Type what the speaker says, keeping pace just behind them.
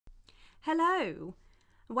Hello!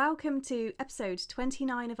 Welcome to episode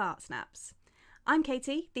 29 of Art Snaps. I'm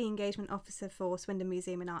Katie, the Engagement Officer for Swindon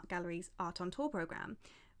Museum and Art Gallery's Art on Tour programme,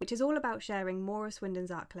 which is all about sharing more of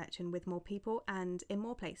Swindon's art collection with more people and in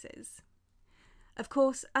more places. Of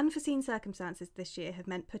course, unforeseen circumstances this year have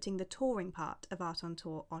meant putting the touring part of Art on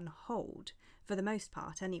Tour on hold, for the most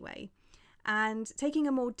part anyway, and taking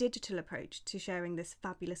a more digital approach to sharing this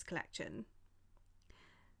fabulous collection.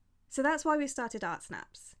 So that's why we started Art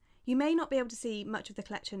Snaps. You may not be able to see much of the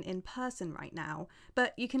collection in person right now,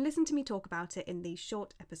 but you can listen to me talk about it in these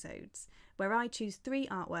short episodes, where I choose 3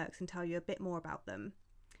 artworks and tell you a bit more about them.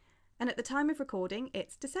 And at the time of recording,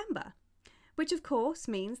 it's December, which of course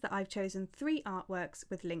means that I've chosen 3 artworks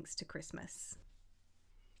with links to Christmas.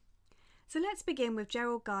 So let's begin with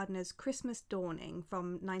Gerald Gardner's Christmas Dawning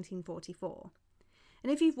from 1944.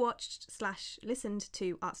 And if you've watched/listened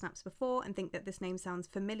to Art Snaps before and think that this name sounds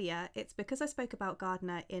familiar, it's because I spoke about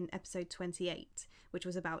Gardner in episode 28, which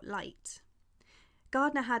was about light.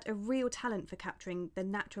 Gardner had a real talent for capturing the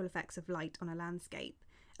natural effects of light on a landscape,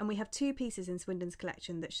 and we have 2 pieces in Swindon's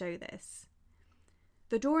collection that show this.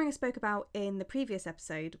 The drawing I spoke about in the previous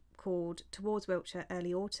episode, called Towards Wiltshire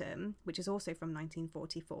Early Autumn, which is also from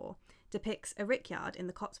 1944, depicts a rickyard in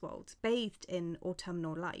the Cotswolds, bathed in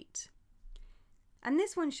autumnal light. And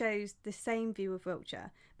this one shows the same view of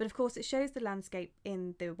Wiltshire, but of course it shows the landscape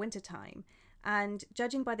in the wintertime, and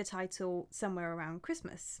judging by the title, somewhere around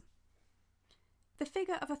Christmas. The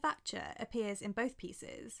figure of a thatcher appears in both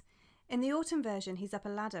pieces. In the autumn version, he's up a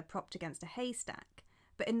ladder propped against a haystack,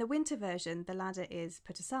 but in the winter version, the ladder is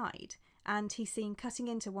put aside, and he's seen cutting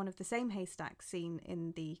into one of the same haystacks seen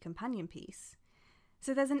in the companion piece.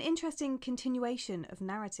 So there's an interesting continuation of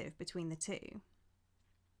narrative between the two.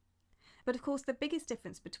 But of course, the biggest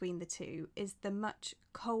difference between the two is the much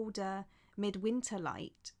colder midwinter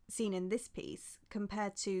light seen in this piece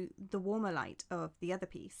compared to the warmer light of the other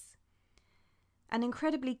piece. An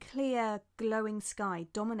incredibly clear, glowing sky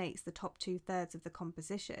dominates the top 2/3 of the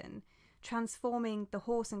composition, transforming the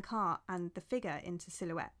horse and cart and the figure into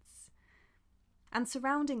silhouettes. And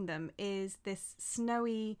surrounding them is this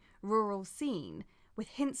snowy rural scene with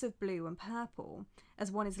hints of blue and purple,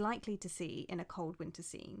 as one is likely to see in a cold winter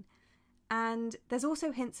scene. And there's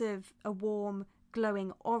also hints of a warm,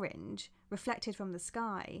 glowing orange reflected from the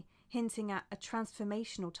sky, hinting at a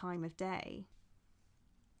transformational time of day.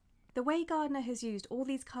 The way Gardner has used all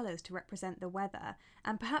these colours to represent the weather,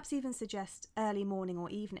 and perhaps even suggest early morning or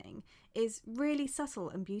evening, is really subtle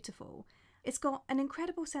and beautiful. It's got an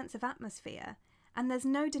incredible sense of atmosphere, and there's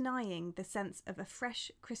no denying the sense of a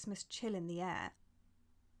fresh Christmas chill in the air.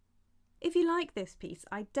 If you like this piece,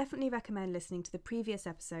 I definitely recommend listening to the previous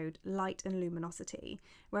episode, Light and Luminosity,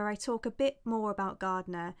 where I talk a bit more about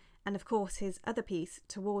Gardner and of course his other piece,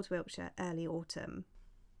 Towards Wiltshire Early Autumn.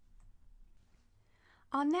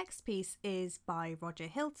 Our next piece is by Roger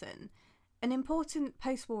Hilton, an important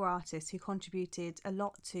post-war artist who contributed a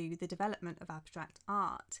lot to the development of abstract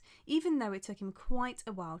art, even though it took him quite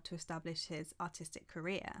a while to establish his artistic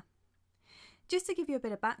career. Just to give you a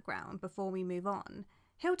bit of background before we move on,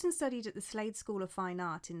 Hilton studied at the Slade School of Fine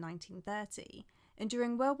Art in 1930, and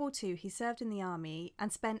during World War II he served in the army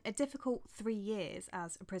and spent a difficult 3 years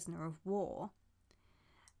as a prisoner of war.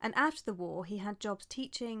 And after the war he had jobs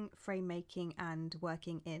teaching, frame making and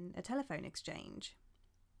working in a telephone exchange.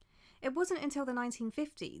 It wasn't until the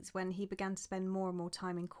 1950s, when he began to spend more and more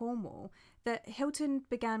time in Cornwall, that Hilton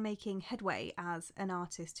began making headway as an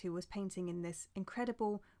artist who was painting in this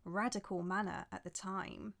incredible, radical manner at the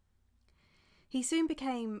time. He soon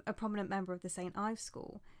became a prominent member of the St Ives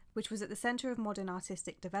School, which was at the centre of modern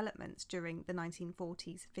artistic developments during the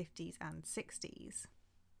 1940s, 50s and 60s.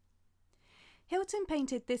 Hilton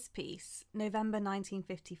painted this piece, November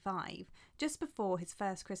 1955, just before his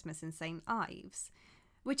first Christmas in St Ives,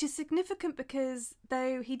 which is significant because,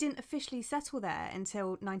 though he didn't officially settle there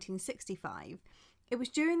until 1965, it was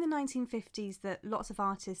during the 1950s that lots of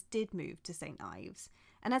artists did move to St Ives,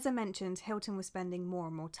 and as I mentioned, Hilton was spending more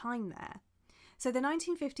and more time there. So the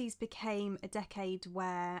 1950s became a decade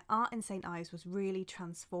where art in St Ives was really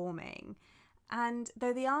transforming, and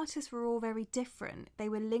though the artists were all very different, they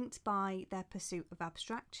were linked by their pursuit of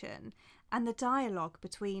abstraction and the dialogue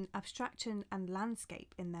between abstraction and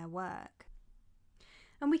landscape in their work.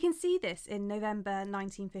 And we can see this in November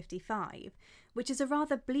 1955, which is a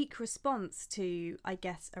rather bleak response to, I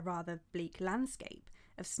guess, a rather bleak landscape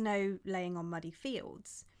of snow laying on muddy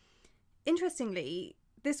fields. Interestingly,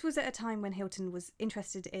 this was at a time when Hilton was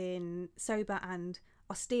interested in sober and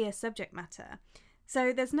austere subject matter,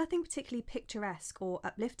 so there's nothing particularly picturesque or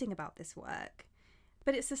uplifting about this work.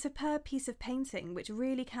 But it's a superb piece of painting which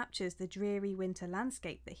really captures the dreary winter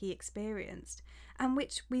landscape that he experienced, and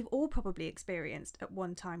which we've all probably experienced at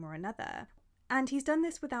one time or another. And he's done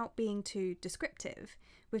this without being too descriptive,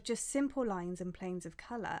 with just simple lines and planes of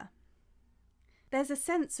colour. There's a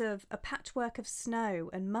sense of a patchwork of snow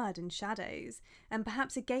and mud and shadows, and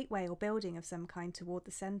perhaps a gateway or building of some kind toward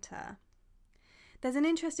the centre. There's an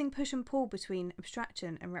interesting push and pull between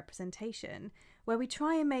abstraction and representation, where we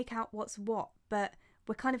try and make out what's what, but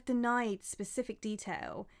we're kind of denied specific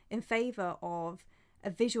detail in favour of a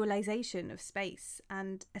visualisation of space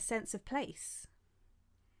and a sense of place.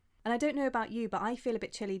 And I don't know about you, but I feel a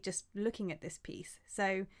bit chilly just looking at this piece,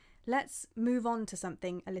 so let's move on to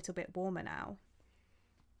something a little bit warmer now.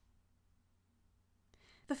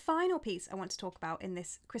 The final piece I want to talk about in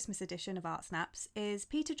this Christmas edition of Art Snaps is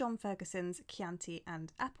Peter John Ferguson's Chianti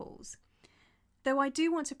and Apples. Though I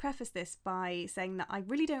do want to preface this by saying that I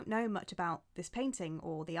really don't know much about this painting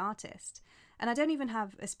or the artist, and I don't even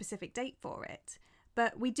have a specific date for it,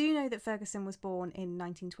 but we do know that Ferguson was born in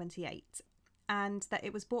 1928 and that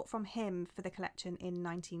it was bought from him for the collection in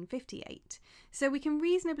 1958, so we can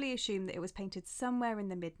reasonably assume that it was painted somewhere in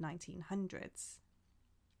the mid-1900s.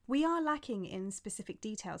 We are lacking in specific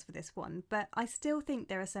details for this one, but I still think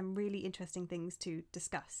there are some really interesting things to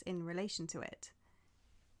discuss in relation to it.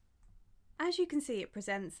 As you can see, it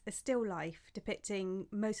presents a still life depicting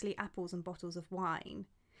mostly apples and bottles of wine.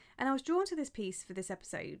 And I was drawn to this piece for this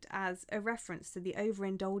episode as a reference to the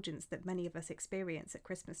overindulgence that many of us experience at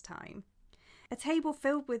Christmas time. A table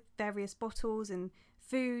filled with various bottles and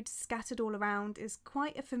food scattered all around is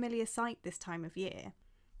quite a familiar sight this time of year.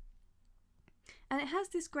 And it has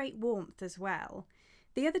this great warmth as well.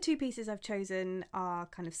 The other two pieces I've chosen are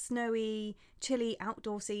kind of snowy, chilly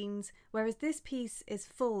outdoor scenes, whereas this piece is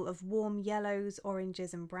full of warm yellows,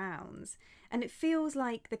 oranges and browns, and it feels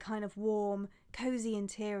like the kind of warm, cosy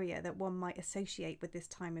interior that one might associate with this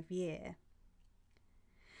time of year.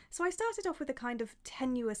 So I started off with a kind of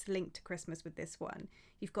tenuous link to Christmas with this one.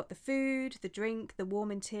 You've got the food, the drink, the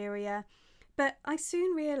warm interior, but I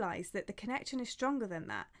soon realised that the connection is stronger than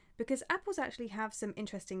that, because apples actually have some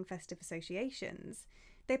interesting festive associations.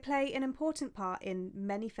 They play an important part in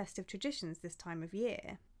many festive traditions this time of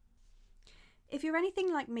year. If you're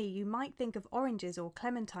anything like me, you might think of oranges or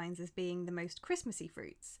clementines as being the most Christmassy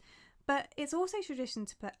fruits, but it's also tradition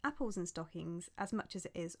to put apples in stockings as much as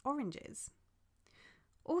it is oranges.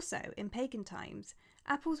 Also, in pagan times,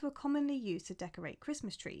 apples were commonly used to decorate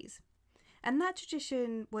Christmas trees. And that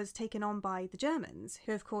tradition was taken on by the Germans,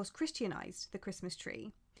 who of course Christianised the Christmas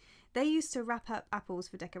tree. They used to wrap up apples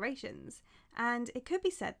for decorations, and it could be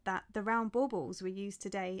said that the round baubles we use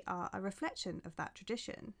today are a reflection of that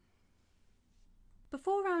tradition.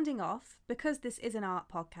 Before rounding off, because this is an art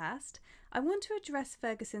podcast, I want to address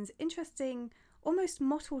Ferguson's interesting, almost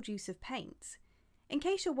mottled use of paint. In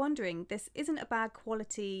case you're wondering, this isn't a bad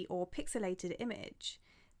quality or pixelated image.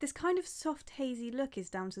 This kind of soft, hazy look is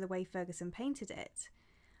down to the way Ferguson painted it.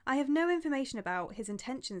 I have no information about his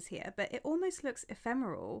intentions here, but it almost looks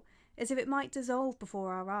ephemeral, as if it might dissolve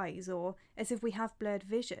before our eyes, or as if we have blurred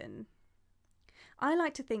vision. I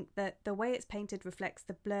like to think that the way it's painted reflects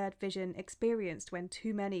the blurred vision experienced when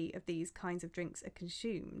too many of these kinds of drinks are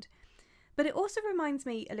consumed. But it also reminds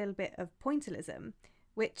me a little bit of pointillism,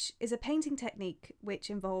 which is a painting technique which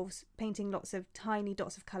involves painting lots of tiny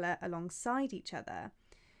dots of colour alongside each other,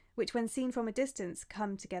 which when seen from a distance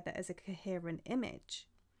come together as a coherent image.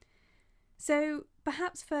 So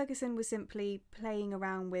perhaps Ferguson was simply playing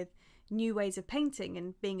around with new ways of painting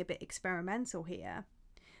and being a bit experimental here.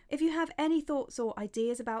 If you have any thoughts or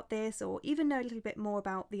ideas about this, or even know a little bit more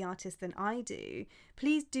about the artist than I do,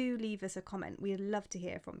 please do leave us a comment. We'd love to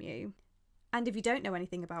hear from you. And if you don't know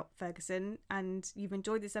anything about Ferguson and you've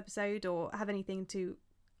enjoyed this episode or have anything to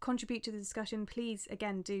contribute to the discussion, please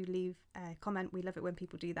again do leave a comment. We love it when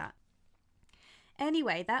people do that.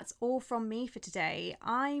 Anyway, that's all from me for today.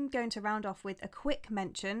 I'm going to round off with a quick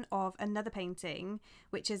mention of another painting,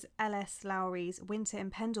 which is L.S. Lowry's Winter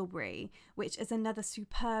in Pendlebury, which is another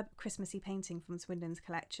superb Christmassy painting from Swindon's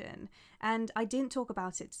collection. And I didn't talk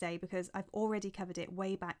about it today because I've already covered it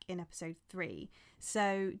way back in episode 3.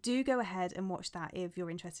 So do go ahead and watch that if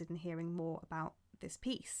you're interested in hearing more about this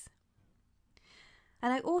piece.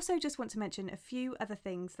 And I also just want to mention a few other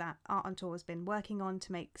things that Art on Tour has been working on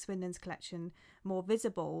to make Swindon's collection more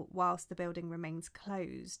visible whilst the building remains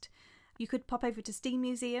closed. You could pop over to Steam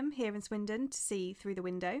Museum here in Swindon to see Through the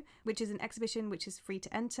Window, which is an exhibition which is free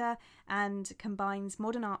to enter and combines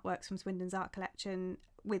modern artworks from Swindon's art collection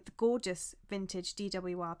with gorgeous vintage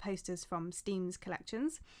DWR posters from Steam's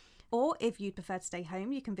collections. Or if you'd prefer to stay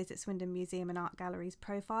home, you can visit Swindon Museum and Art Gallery's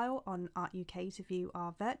profile on Art UK to view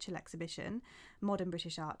our virtual exhibition, Modern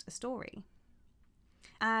British Art, A Story.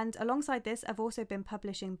 And alongside this, I've also been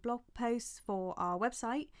publishing blog posts for our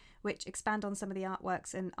website, which expand on some of the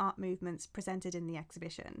artworks and art movements presented in the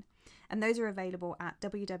exhibition. And those are available at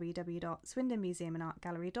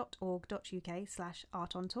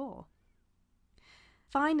www.swindonmuseumandartgallery.org.uk/artontour.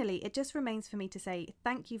 Finally, it just remains for me to say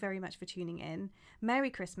thank you very much for tuning in, Merry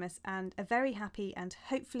Christmas and a very happy and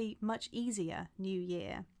hopefully much easier New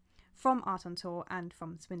Year from Art on Tour and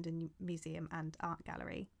from Swindon Museum and Art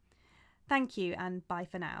Gallery. Thank you and bye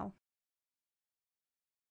for now.